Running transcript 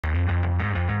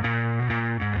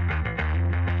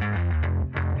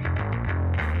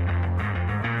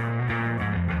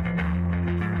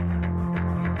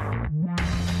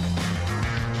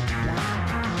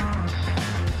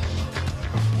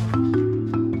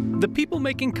The people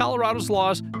making Colorado's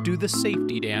laws do the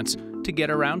safety dance to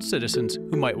get around citizens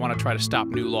who might want to try to stop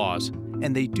new laws.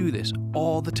 And they do this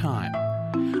all the time.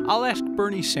 I'll ask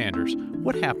Bernie Sanders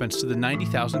what happens to the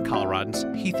 90,000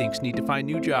 Coloradans he thinks need to find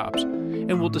new jobs.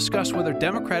 And we'll discuss whether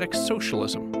democratic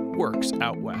socialism works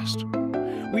out west.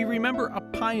 We remember a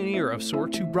pioneer of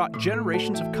sorts who brought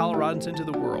generations of Coloradans into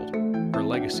the world. Her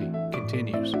legacy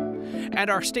continues.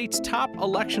 And our state's top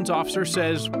elections officer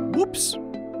says, whoops,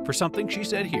 for something she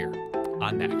said here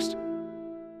on Next.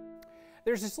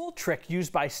 There's this little trick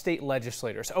used by state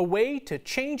legislators, a way to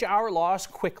change our laws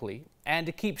quickly and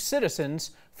to keep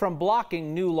citizens from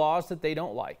blocking new laws that they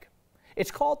don't like.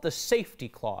 It's called the safety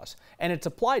clause, and it's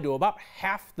applied to about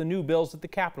half the new bills at the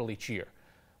Capitol each year,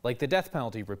 like the death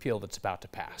penalty repeal that's about to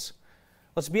pass.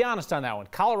 Let's be honest on that one.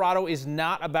 Colorado is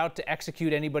not about to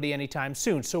execute anybody anytime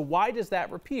soon, so why does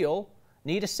that repeal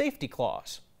need a safety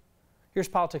clause? Here's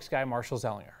politics guy Marshall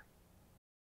Zellinger.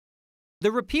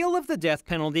 The repeal of the death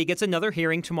penalty gets another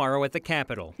hearing tomorrow at the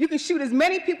Capitol. You can shoot as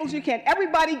many people as you can.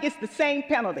 Everybody gets the same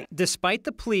penalty. Despite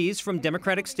the pleas from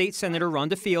Democratic State Senator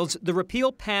Rhonda Fields, the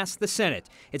repeal passed the Senate.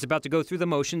 It's about to go through the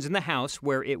motions in the House,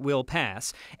 where it will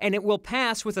pass. And it will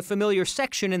pass with a familiar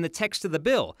section in the text of the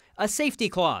bill, a safety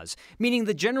clause, meaning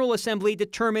the General Assembly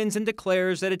determines and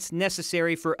declares that it's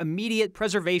necessary for immediate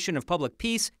preservation of public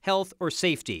peace, health, or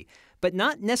safety. But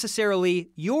not necessarily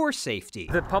your safety.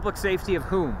 The public safety of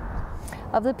whom?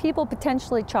 Of the people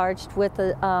potentially charged with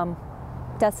a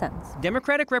death sentence.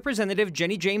 Democratic Representative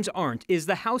Jenny James Arndt is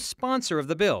the House sponsor of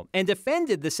the bill and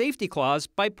defended the safety clause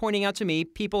by pointing out to me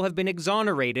people have been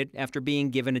exonerated after being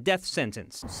given a death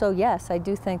sentence. So yes, I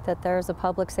do think that there's a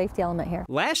public safety element here.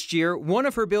 Last year, one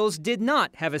of her bills did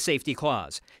not have a safety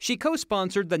clause. She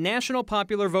co-sponsored the National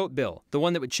Popular Vote Bill, the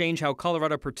one that would change how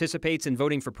Colorado participates in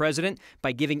voting for president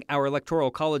by giving our Electoral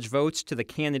College votes to the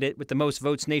candidate with the most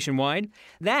votes nationwide.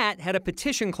 That had a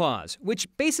petition clause, which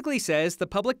basically says the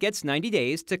public gets 90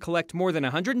 days to collect more than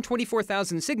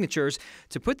 124,000 signatures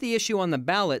to put the issue on the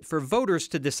ballot for voters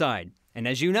to decide. And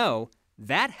as you know,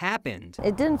 that happened.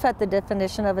 It didn't fit the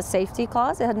definition of a safety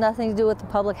clause. It had nothing to do with the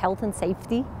public health and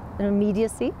safety and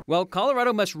immediacy. Well,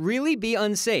 Colorado must really be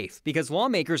unsafe because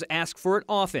lawmakers ask for it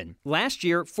often. Last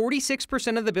year,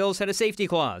 46% of the bills had a safety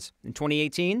clause. In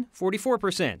 2018,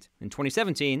 44%. In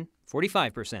 2017,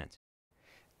 45%.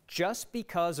 Just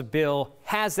because a bill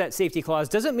has that safety clause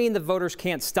doesn't mean the voters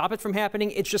can't stop it from happening.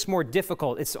 It's just more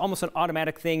difficult. It's almost an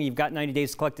automatic thing. You've got 90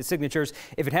 days to collect the signatures.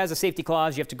 If it has a safety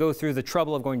clause, you have to go through the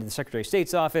trouble of going to the Secretary of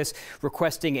State's office,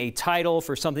 requesting a title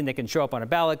for something that can show up on a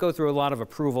ballot, go through a lot of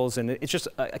approvals, and it's just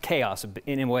a chaos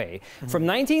in a way. Mm-hmm. From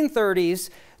 1930s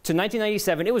to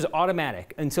 1997, it was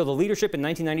automatic until the leadership in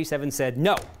 1997 said,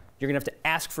 no, you're going to have to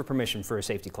ask for permission for a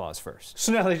safety clause first.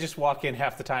 So now they just walk in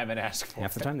half the time and ask for it.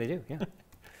 Half the time they do, yeah.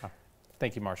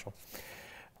 Thank you, Marshall.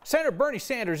 Senator Bernie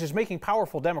Sanders is making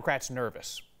powerful Democrats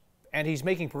nervous, and he's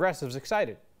making progressives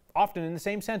excited, often in the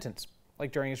same sentence,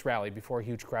 like during his rally before a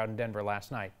huge crowd in Denver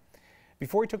last night.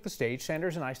 Before he took the stage,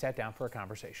 Sanders and I sat down for a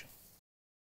conversation.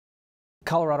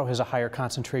 Colorado has a higher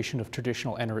concentration of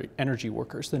traditional energy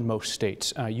workers than most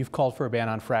states. You've called for a ban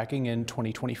on fracking in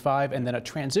 2025 and then a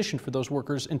transition for those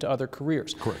workers into other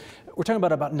careers. Correct. We're talking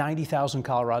about 90,000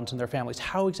 Coloradans and their families.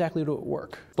 How exactly do it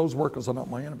work? Those workers are not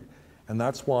my enemy. And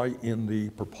that's why in the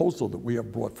proposal that we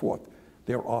have brought forth,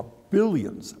 there are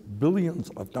billions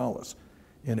of dollars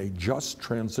in a just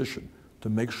transition to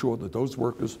make sure that those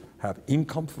workers have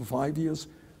income for 5 years,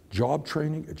 job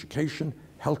training, education,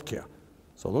 health care.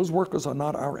 So those workers are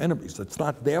not our enemies. It's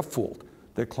not their fault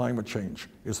that climate change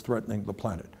is threatening the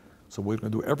planet. So we're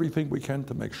going to do everything we can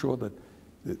to make sure that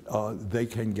they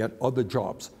can get other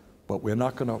jobs, but we're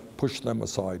not going to push them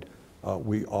aside.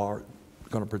 We are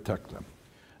going to protect them.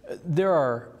 There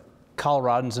are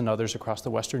Coloradans and others across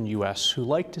the western U.S. who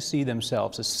like to see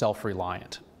themselves as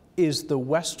self-reliant. Is the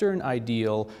Western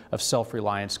ideal of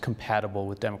self-reliance compatible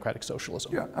with democratic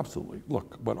socialism? Yeah, absolutely.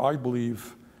 Look, what I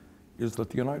believe is that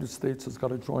the United States has got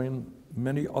to join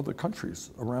many other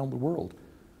countries around the world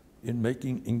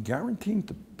in guaranteeing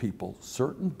to people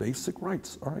certain basic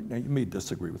rights. All right, now you may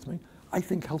disagree with me. I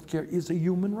think healthcare is a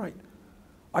human right.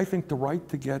 I think the right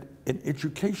to get an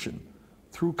education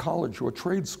through college or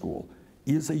trade school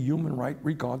is a human right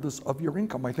regardless of your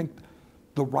income. I think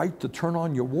the right to turn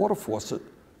on your water faucet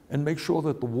and make sure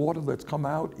that the water that's come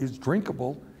out is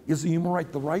drinkable is a human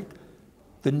right.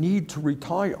 The need to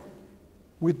retire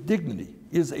with dignity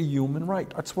is a human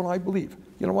right. That's what I believe.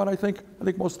 You know what I think? I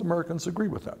think most Americans agree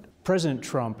with that. President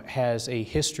Trump has a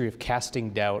history of casting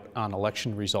doubt on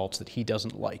election results that he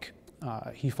doesn't like.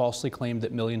 He falsely claimed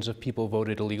that millions of people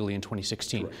voted illegally in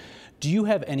 2016. Correct. Do you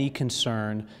have any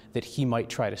concern that he might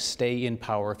try to stay in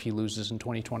power if he loses in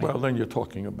 2020? Well, then you're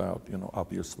talking about,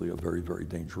 obviously a very, very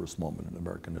dangerous moment in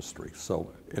American history.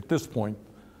 So at this point,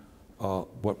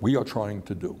 what we are trying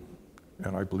to do,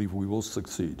 and I believe we will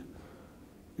succeed,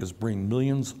 is bring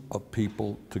millions of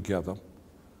people together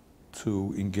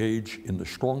to engage in the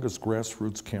strongest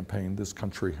grassroots campaign this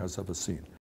country has ever seen.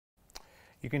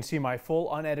 You can see my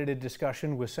full unedited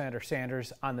discussion with Senator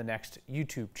Sanders on the next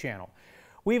YouTube channel.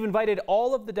 We've invited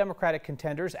all of the Democratic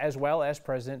contenders as well as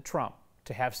President Trump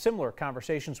to have similar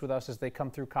conversations with us as they come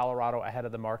through Colorado ahead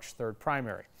of the March 3rd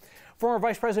primary. Former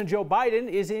Vice President Joe Biden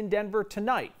is in Denver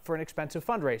tonight for an expensive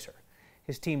fundraiser.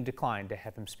 His team declined to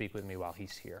have him speak with me while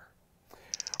he's here.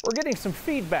 We're getting some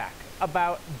feedback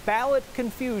about ballot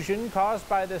confusion caused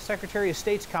by the Secretary of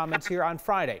State's comments here on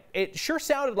Friday. It sure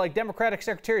sounded like Democratic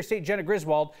Secretary of State Jenna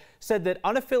Griswold said that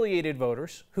unaffiliated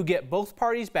voters who get both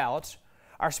parties' ballots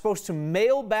are supposed to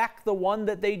mail back the one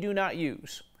that they do not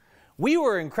use. We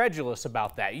were incredulous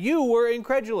about that. You were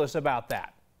incredulous about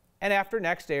that. And after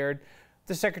Next aired,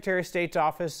 the Secretary of State's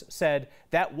office said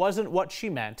that wasn't what she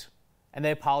meant, and they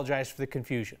apologized for the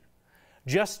confusion.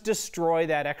 Just destroy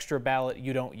that extra ballot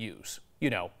you don't use.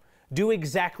 Do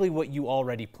exactly what you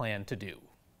already plan to do.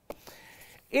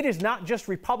 It is not just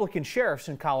Republican sheriffs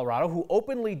in Colorado who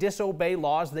openly disobey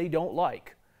laws they don't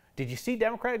like. Did you see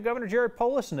Democratic Governor Jared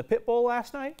Polis in the pit bull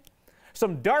last night?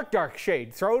 Some dark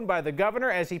shade thrown by the governor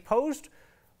as he posed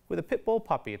with a pit bull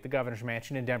puppy at the governor's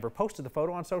mansion in Denver. Posted the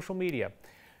photo on social media.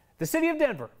 The city of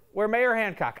Denver, where Mayor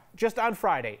Hancock just on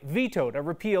Friday vetoed a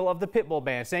repeal of the pit bull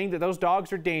ban, saying that those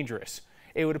dogs are dangerous.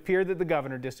 It would appear that the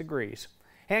governor disagrees.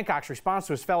 Hancock's response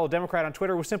to his fellow Democrat on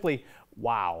Twitter was simply,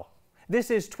 wow.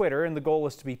 This is Twitter, and the goal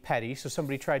is to be petty, so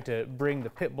somebody tried to bring the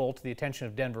pit bull to the attention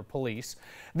of Denver police.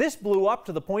 This blew up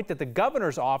to the point that the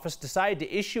governor's office decided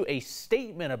to issue a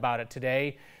statement about it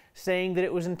today, saying that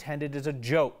it was intended as a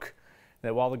joke,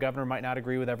 that while the governor might not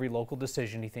agree with every local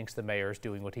decision, he thinks the mayor is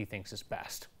doing what he thinks is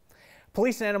best.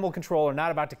 Police and animal control are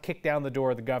not about to kick down the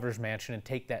door of the governor's mansion and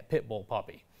take that pit bull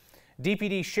puppy.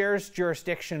 DPD shares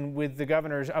jurisdiction with the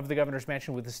governor's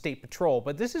mansion with the state patrol,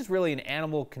 but this is really an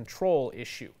animal control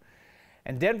issue.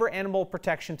 And Denver Animal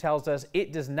Protection tells us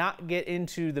it does not get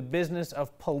into the business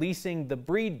of policing the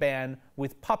breed ban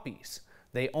with puppies.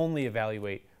 They only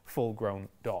evaluate full-grown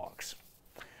dogs.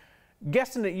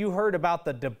 Guessing that you heard about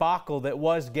the debacle that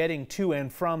was getting to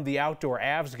and from the outdoor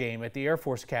Avs game at the Air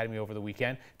Force Academy over the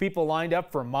weekend. People lined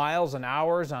up for miles and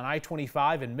hours on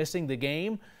I-25 and missing the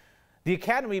game. The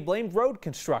Academy blamed road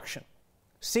construction.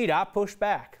 CDOT pushed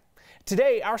back.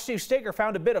 Today, our Steve Staker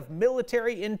found a bit of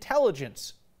military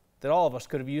intelligence that all of us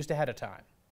could have used ahead of time.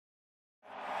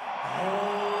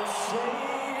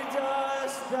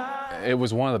 It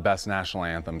was one of the best national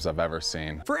anthems I've ever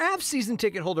seen. For Avs season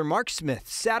ticket holder Mark Smith,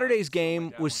 Saturday's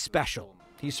game was special.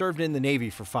 He served in the Navy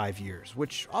for 5 years,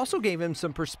 which also gave him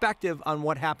some perspective on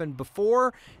what happened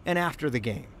before and after the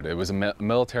game. It was a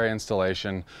military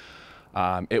installation.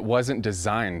 It wasn't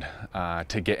designed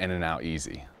to get in and out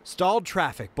easy. Stalled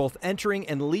traffic, both entering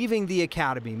and leaving the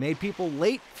academy, made people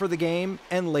late for the game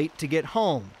and late to get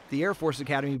home. The Air Force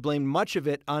Academy blamed much of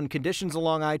it on conditions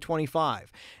along I-25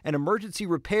 and emergency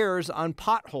repairs on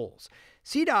potholes.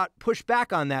 CDOT pushed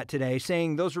back on that today,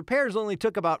 saying those repairs only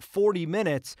took about 40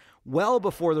 minutes, well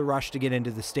before the rush to get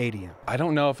into the stadium. I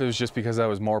don't know if it was just because I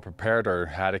was more prepared or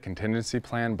had a contingency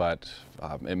plan, but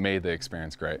it made the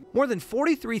experience great. More than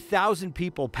 43,000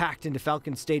 people packed into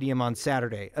Falcons Stadium on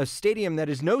Saturday, a stadium that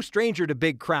is no stranger to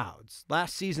big crowds.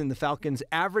 Last season, the Falcons'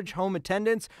 average home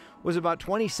attendance was about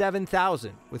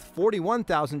 27,000, with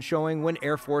 41,000 showing when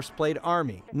Air Force played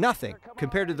Army. Nothing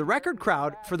compared to the record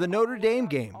crowd for the Notre Dame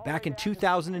game back in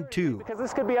 2002. Because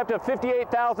this could be up to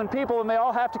 58,000 people, and they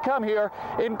all have to come here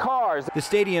in cars. The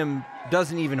stadium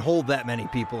doesn't even hold that many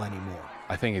people anymore.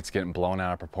 I think it's getting blown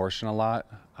out of proportion a lot.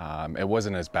 It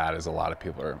wasn't as bad as a lot of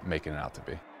people are making it out to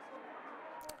be.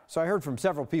 So I heard from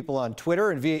several people on Twitter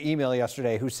and via email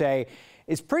yesterday who say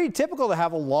it's pretty typical to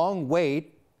have a long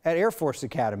wait at Air Force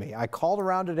Academy. I called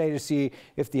around today to see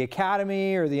if the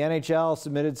Academy or the NHL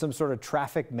submitted some sort of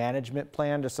traffic management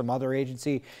plan to some other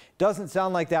agency. Doesn't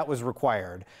sound like that was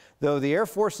required. Though the Air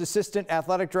Force Assistant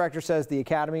Athletic Director says the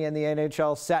Academy and the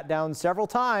NHL sat down several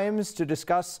times to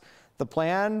discuss the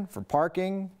plan for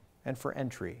parking and for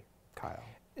entry. Kyle.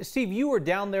 Steve, you were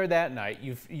down there that night.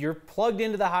 You're plugged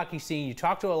into the hockey scene. You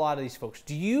talk to a lot of these folks.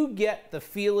 Do you get the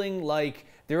feeling like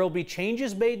there will be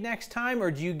changes made next time,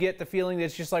 or do you get the feeling that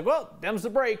it's just like, well, them's the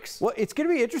breaks? Well, it's going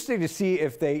to be interesting to see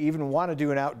if they even want to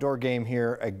do an outdoor game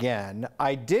here again.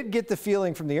 I did get the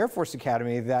feeling from the Air Force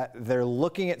Academy that they're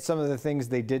looking at some of the things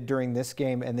they did during this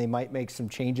game, and they might make some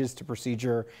changes to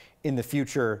procedure in the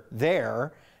future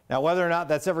there. Now, whether or not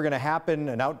that's ever going to happen,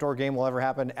 an outdoor game will ever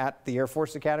happen at the Air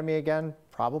Force Academy again,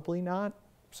 probably not.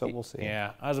 So we'll see.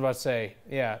 Yeah, I was about to say,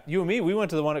 yeah, you and me, we went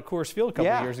to the one at Coors Field a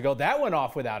couple of years ago. That went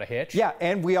off without a hitch. Yeah,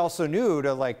 and we also knew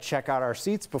to like check out our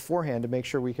seats beforehand to make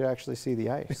sure we could actually see the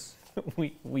ice.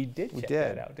 we did check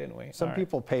that out, didn't we? Some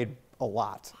people paid a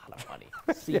lot. A lot of money.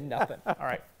 See nothing. All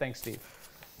right, thanks, Steve.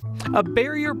 A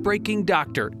barrier-breaking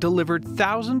doctor delivered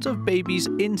thousands of babies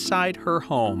inside her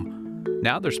home.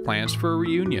 Now there's plans for a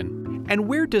reunion. And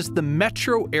where does the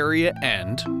metro area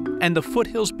end and the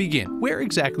foothills begin? Where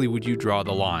exactly would you draw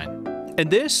the line? And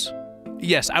this?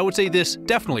 Yes, I would say this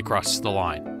definitely crosses the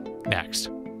line. Next.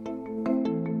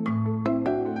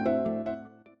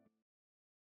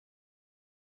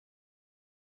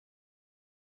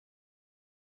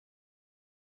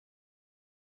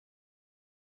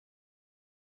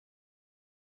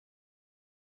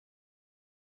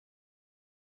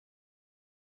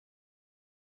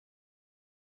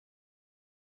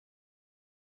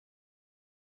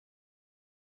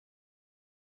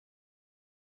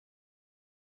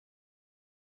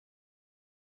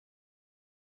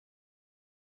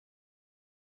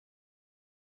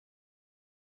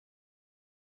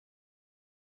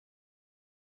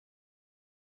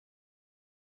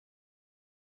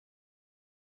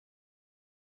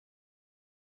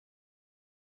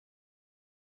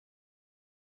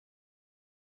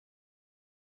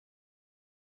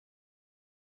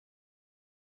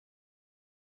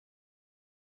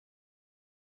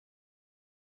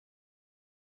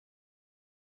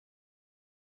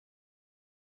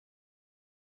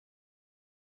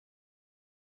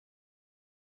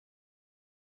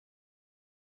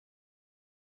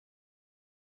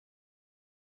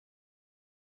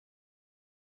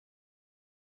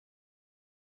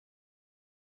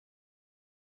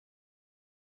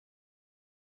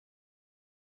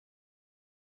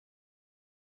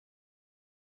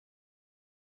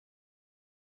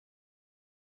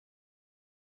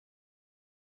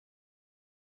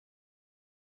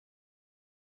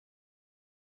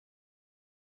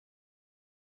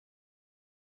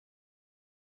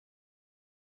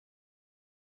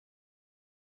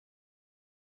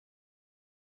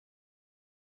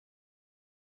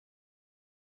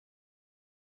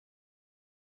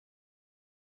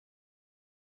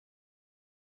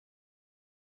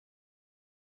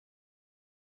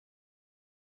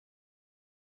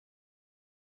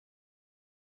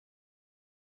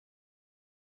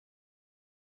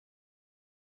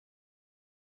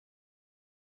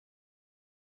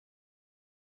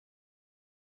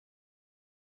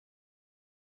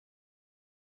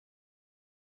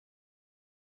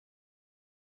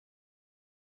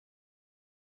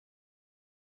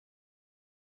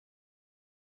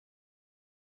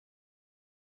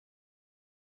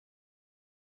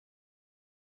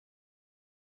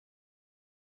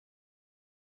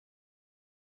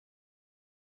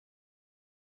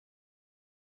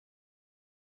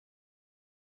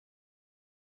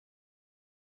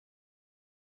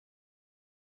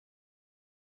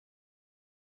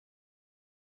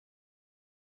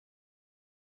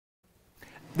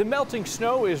 The melting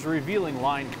snow is revealing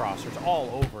line crossers all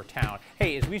over town.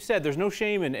 Hey, as we've said, there's no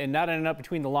shame in not ending up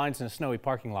between the lines in a snowy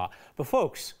parking lot. But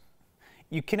folks,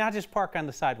 you cannot just park on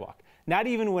the sidewalk, not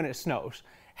even when it snows.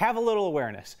 Have a little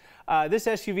awareness. This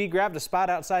SUV grabbed a spot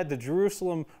outside the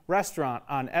Jerusalem restaurant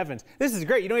on Evans. This is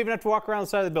great. You don't even have to walk around the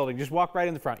side of the building. Just walk right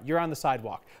in the front. You're on the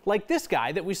sidewalk. Like this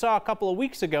guy that we saw a couple of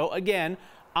weeks ago, again,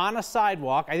 on a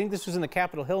sidewalk. I think this was in the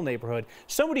Capitol Hill neighborhood.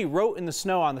 Somebody wrote in the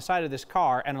snow on the side of this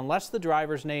car, and unless the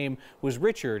driver's name was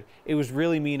Richard, it was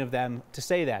really mean of them to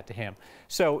say that to him.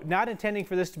 So not intending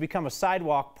for this to become a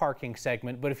sidewalk parking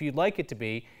segment, but if you'd like it to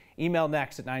be, email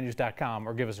next@9news.com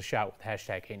or give us a shout with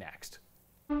hashtag HeyNext.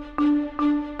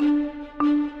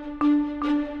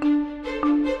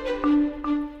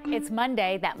 It's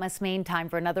Monday. That must mean time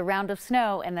for another round of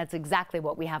snow, and that's exactly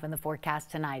what we have in the forecast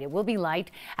tonight. It will be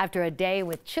light after a day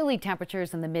with chilly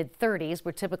temperatures in the mid-30s.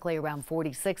 We're typically around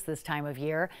 46 this time of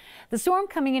year. The storm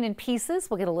coming in pieces.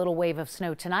 We'll get a little wave of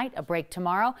snow tonight, a break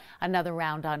tomorrow, another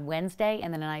round on Wednesday,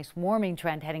 and then a nice warming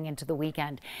trend heading into the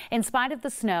weekend. In spite of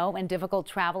the snow and difficult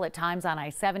travel at times on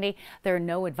I-70, there are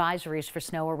no advisories for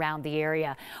snow around the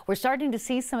area. We're starting to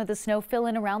see some of the snow fill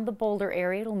in around the Boulder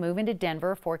area. It'll move into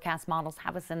Denver. Forecast models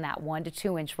have us in that that 1 to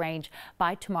 2 inch range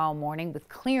by tomorrow morning with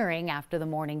clearing after the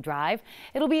morning drive.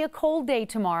 It'll be a cold day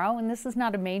tomorrow, and this is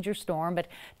not a major storm, but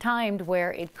timed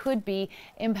where it could be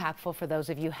impactful for those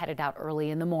of you headed out early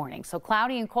in the morning. So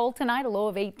cloudy and cold tonight, a low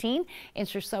of 18,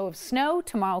 inch or so of snow.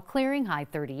 Tomorrow clearing, high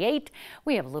 38.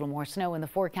 We have a little more snow in the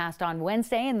forecast on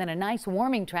Wednesday, and then a nice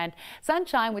warming trend.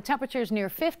 Sunshine with temperatures near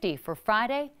 50 for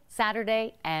Friday,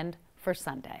 Saturday, and for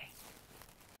Sunday.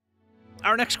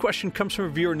 Our next question comes from a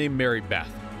viewer named Mary Beth.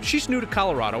 She's new to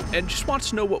Colorado and just wants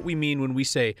to know what we mean when we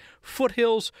say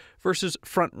foothills versus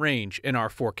front range in our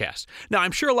forecast. Now,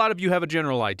 I'm sure a lot of you have a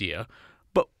general idea,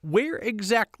 but where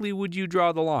exactly would you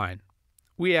draw the line?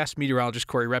 We asked meteorologist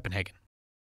Corey Reppenhagen.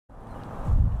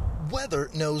 Weather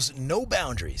knows no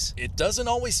boundaries. It doesn't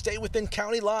always stay within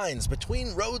county lines,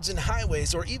 between roads and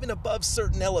highways, or even above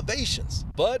certain elevations.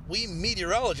 But we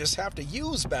meteorologists have to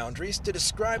use boundaries to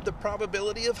describe the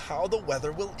probability of how the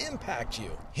weather will impact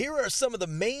you. Here are some of the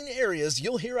main areas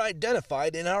you'll hear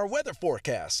identified in our weather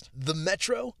forecast: the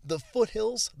Metro, the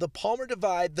foothills, the Palmer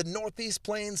Divide, the Northeast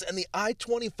Plains, and the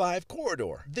I-25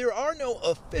 corridor. There are no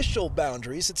official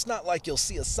boundaries. It's not like you'll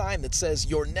see a sign that says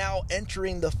you're now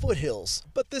entering the foothills,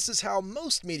 but this is how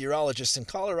most meteorologists in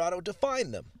Colorado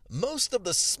define them. Most of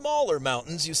the smaller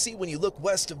mountains you see when you look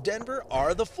west of Denver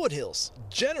are the foothills,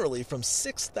 generally from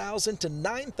 6,000 to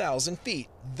 9,000 feet.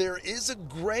 There is a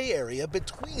gray area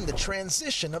between the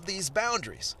transition of these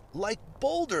boundaries, like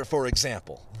Boulder, for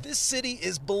example. This city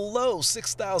is below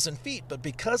 6,000 feet, but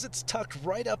because it's tucked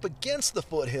right up against the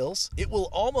foothills, it will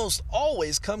almost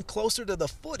always come closer to the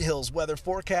foothills weather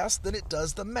forecast than it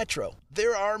does the metro.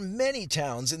 There are many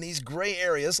towns in these gray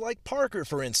areas, like Parker,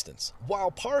 for instance.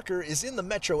 While Parker is in the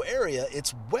metro area,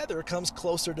 its weather comes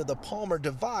closer to the Palmer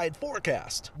Divide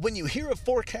forecast. When you hear a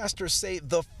forecaster say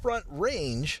the Front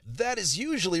Range, that is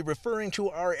usually referring to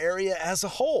our area as a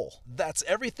whole. That's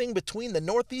everything between the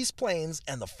Northeast Plains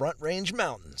and the Front Range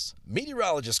Mountains.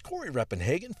 Meteorologist Corey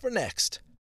Reppenhagen for Next.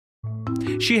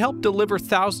 She helped deliver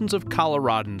thousands of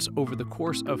Coloradans over the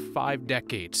course of 5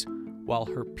 decades, while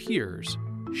her peers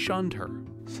shunned her.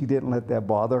 She didn't let that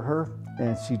bother her,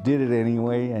 and she did it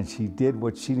anyway, and she did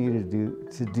what she needed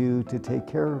to do to take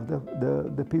care of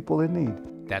the people in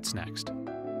need. That's next.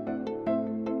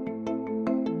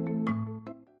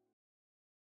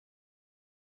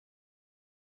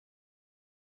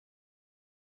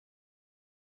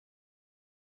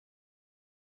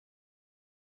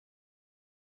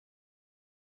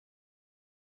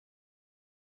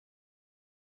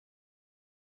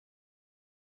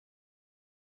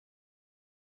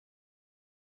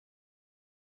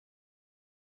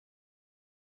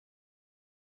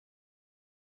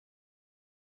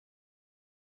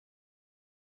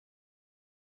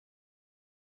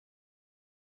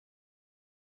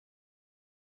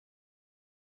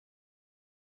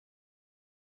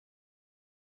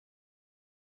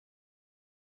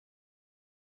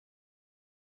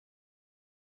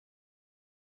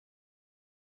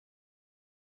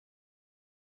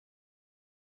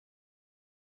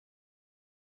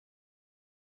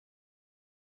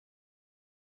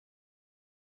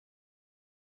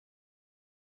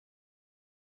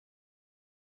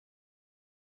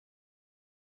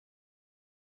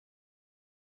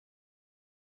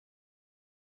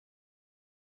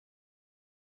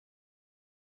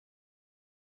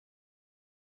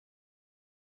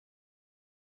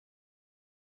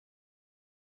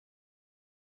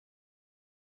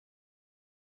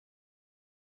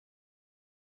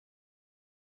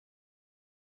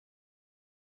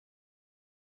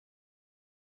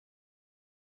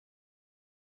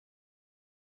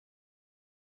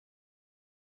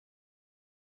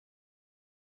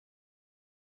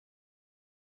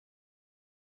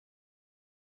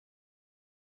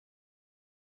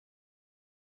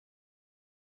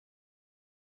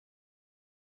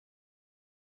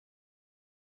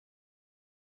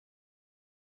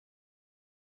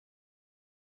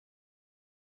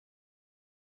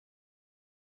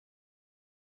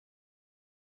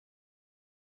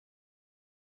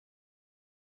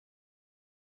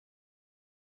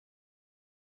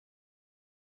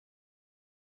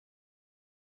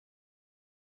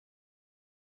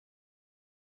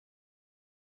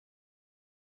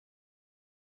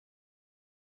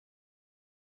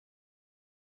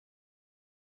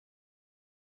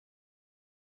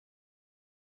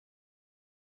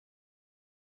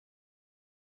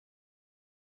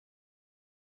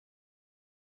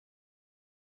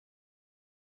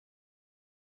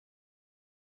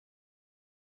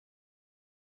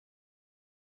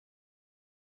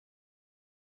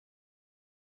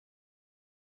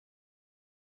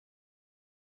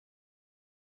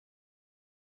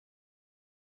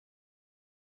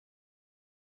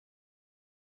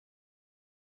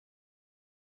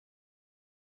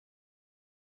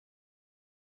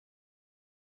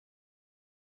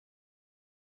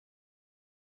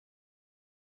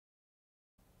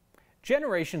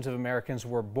 Generations of Americans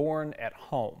were born at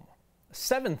home.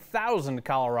 7,000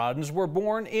 Coloradans were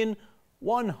born in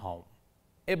one home.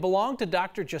 It belonged to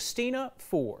Dr. Justina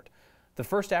Ford, the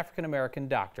first African-American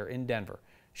doctor in Denver.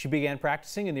 She began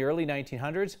practicing in the early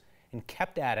 1900s and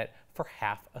kept at it for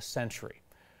half a century.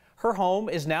 Her home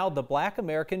is now the Black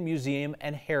American Museum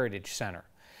and Heritage Center.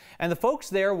 And the folks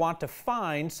there want to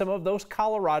find some of those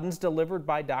Coloradans delivered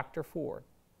by Dr. Ford.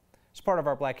 As part of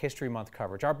our Black History Month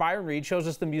coverage, our Byron Reed shows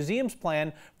us the museum's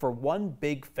plan for one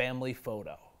big family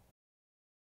photo.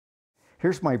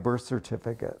 Here's my birth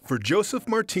certificate. For Joseph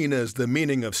Martinez, the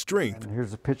meaning of strength. And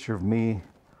here's a picture of me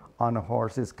on a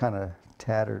horse. It's kind of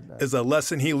tattered. Is a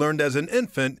lesson he learned as an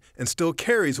infant and still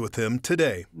carries with him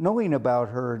today. Knowing about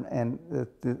her and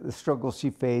the struggles she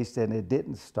faced, and it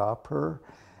didn't stop her,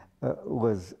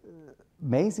 was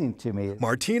amazing to me.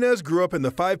 Martinez grew up in the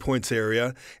Five Points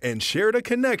area and shared a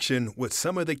connection with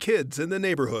some of the kids in the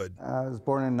neighborhood. I was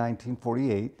born in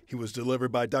 1948. He was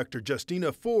delivered by Dr.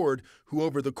 Justina Ford, who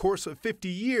over the course of 50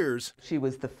 years... She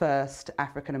was the first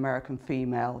African-American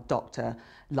female doctor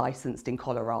licensed in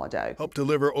Colorado. Helped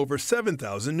deliver over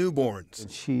 7,000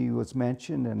 newborns. She was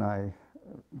mentioned, and I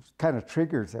kind of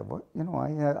triggered, said, well, you know,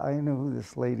 I know who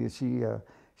this lady is.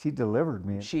 She delivered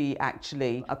me. She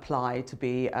actually applied to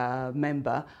be a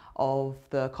member of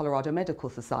the Colorado Medical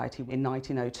Society in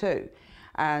 1902.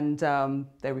 And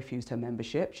they refused her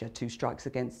membership. She had 2 strikes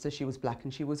against her. She was black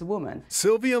and she was a woman.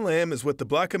 Sylvia Lamb is with the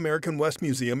Black American West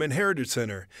Museum and Heritage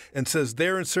Center and says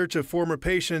they're in search of former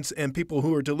patients and people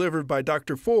who were delivered by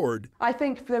Dr. Ford. I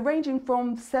think they're ranging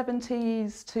from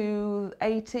 70s to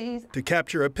 80s. To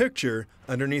capture a picture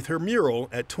underneath her mural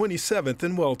at 27th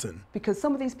and Welton. Because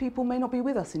some of these people may not be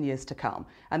with us in years to come.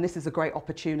 And this is a great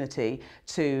opportunity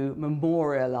to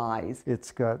memorialize.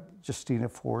 It's got Justina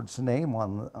Ford's name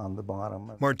on the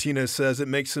bottom. Martinez says it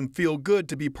makes him feel good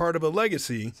to be part of a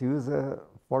legacy. She was a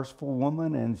forceful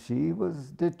woman, and she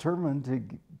was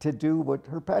determined to do what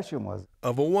her passion was.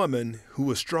 Of a woman who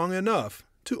was strong enough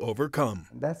to overcome.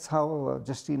 That's how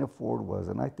Justina Ford was,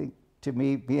 and I think, to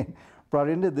me, being brought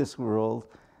into this world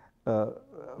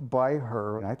by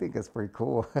her, I think that's pretty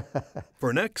cool.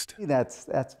 For Next. That's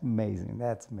amazing.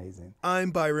 That's amazing. I'm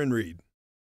Byron Reed.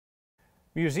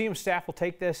 Museum staff will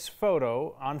take this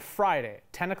photo on Friday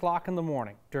at 10 o'clock in the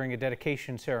morning during a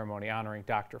dedication ceremony honoring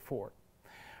Dr. Ford.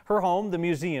 Her home, the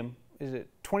museum, is at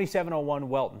 2701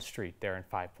 Welton Street there in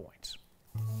Five Points.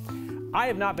 I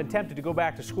have not been tempted to go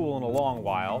back to school in a long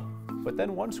while, but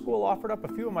then one school offered up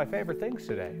a few of my favorite things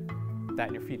today. That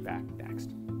and your feedback next.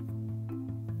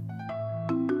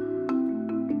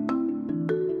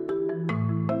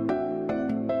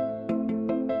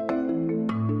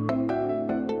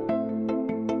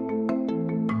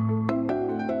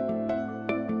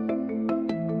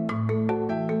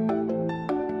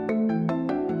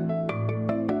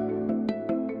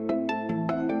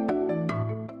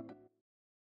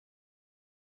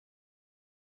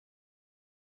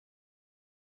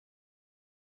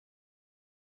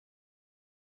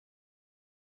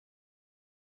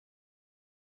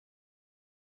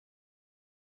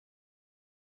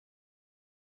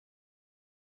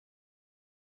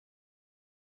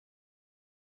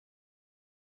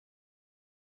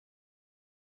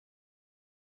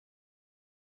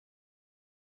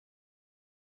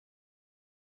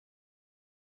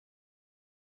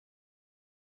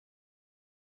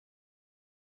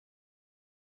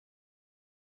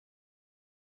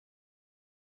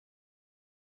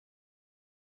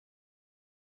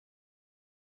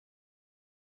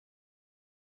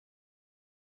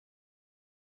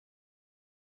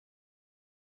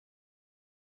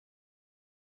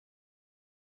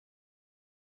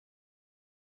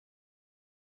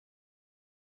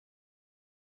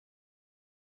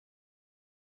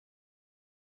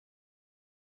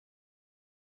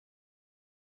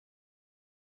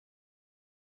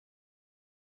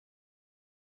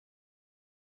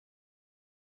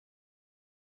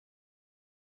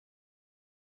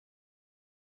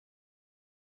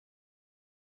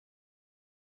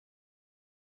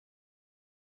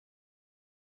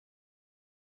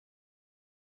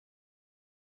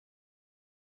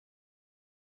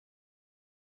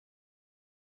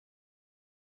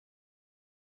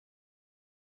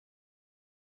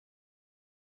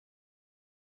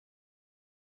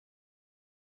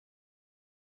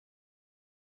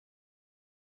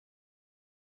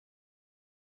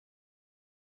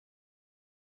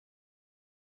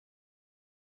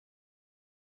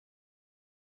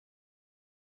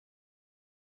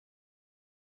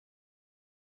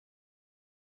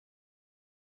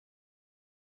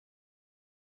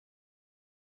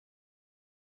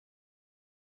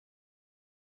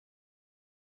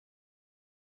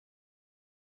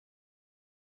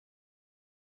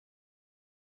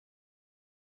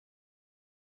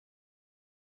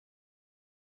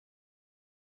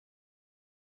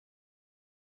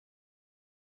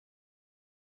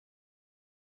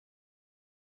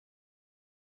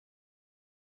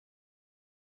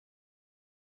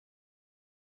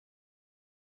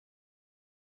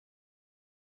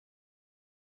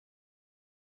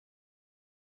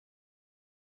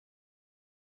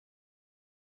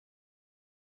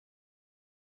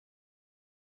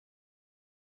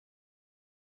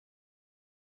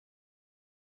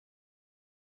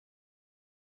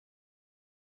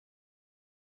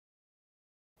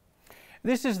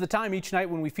 This is the time each night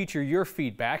when we feature your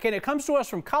feedback, and it comes to us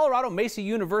from Colorado Mesa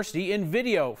University in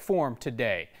video form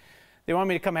today. They want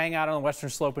me to come hang out on the Western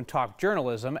Slope and talk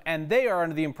journalism, and they are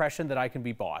under the impression that I can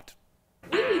be bought.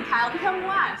 We need Kyle to come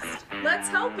west. Let's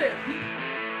help him.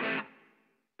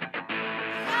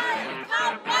 Kyle,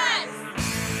 come west!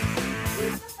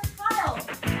 Kyle!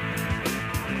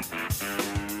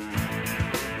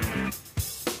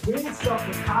 We need stuff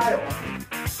for Kyle.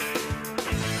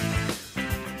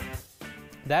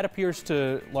 That appears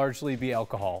to largely be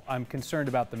alcohol. I'm concerned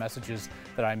about the messages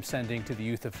that I'm sending to the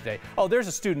youth of today. Oh, there's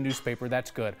a student newspaper.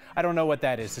 That's good. I don't know what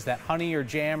that is. Is that honey or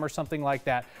jam or something like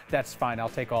that? That's fine. I'll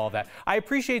take all of that. I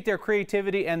appreciate their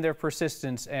creativity and their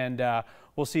persistence, and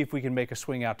we'll see if we can make a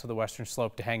swing out to the Western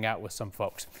Slope to hang out with some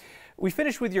folks. We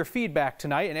finish with your feedback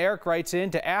tonight, and Eric writes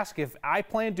in to ask if I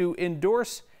plan to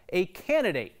endorse a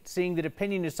candidate, seeing that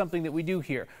opinion is something that we do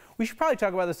here. We should probably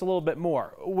talk about this a little bit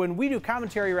more. When we do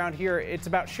commentary around here, it's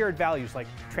about shared values like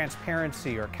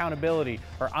transparency or accountability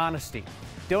or honesty.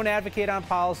 Don't advocate on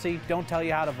policy. Don't tell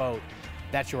you how to vote.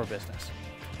 That's your business.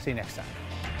 See you next time.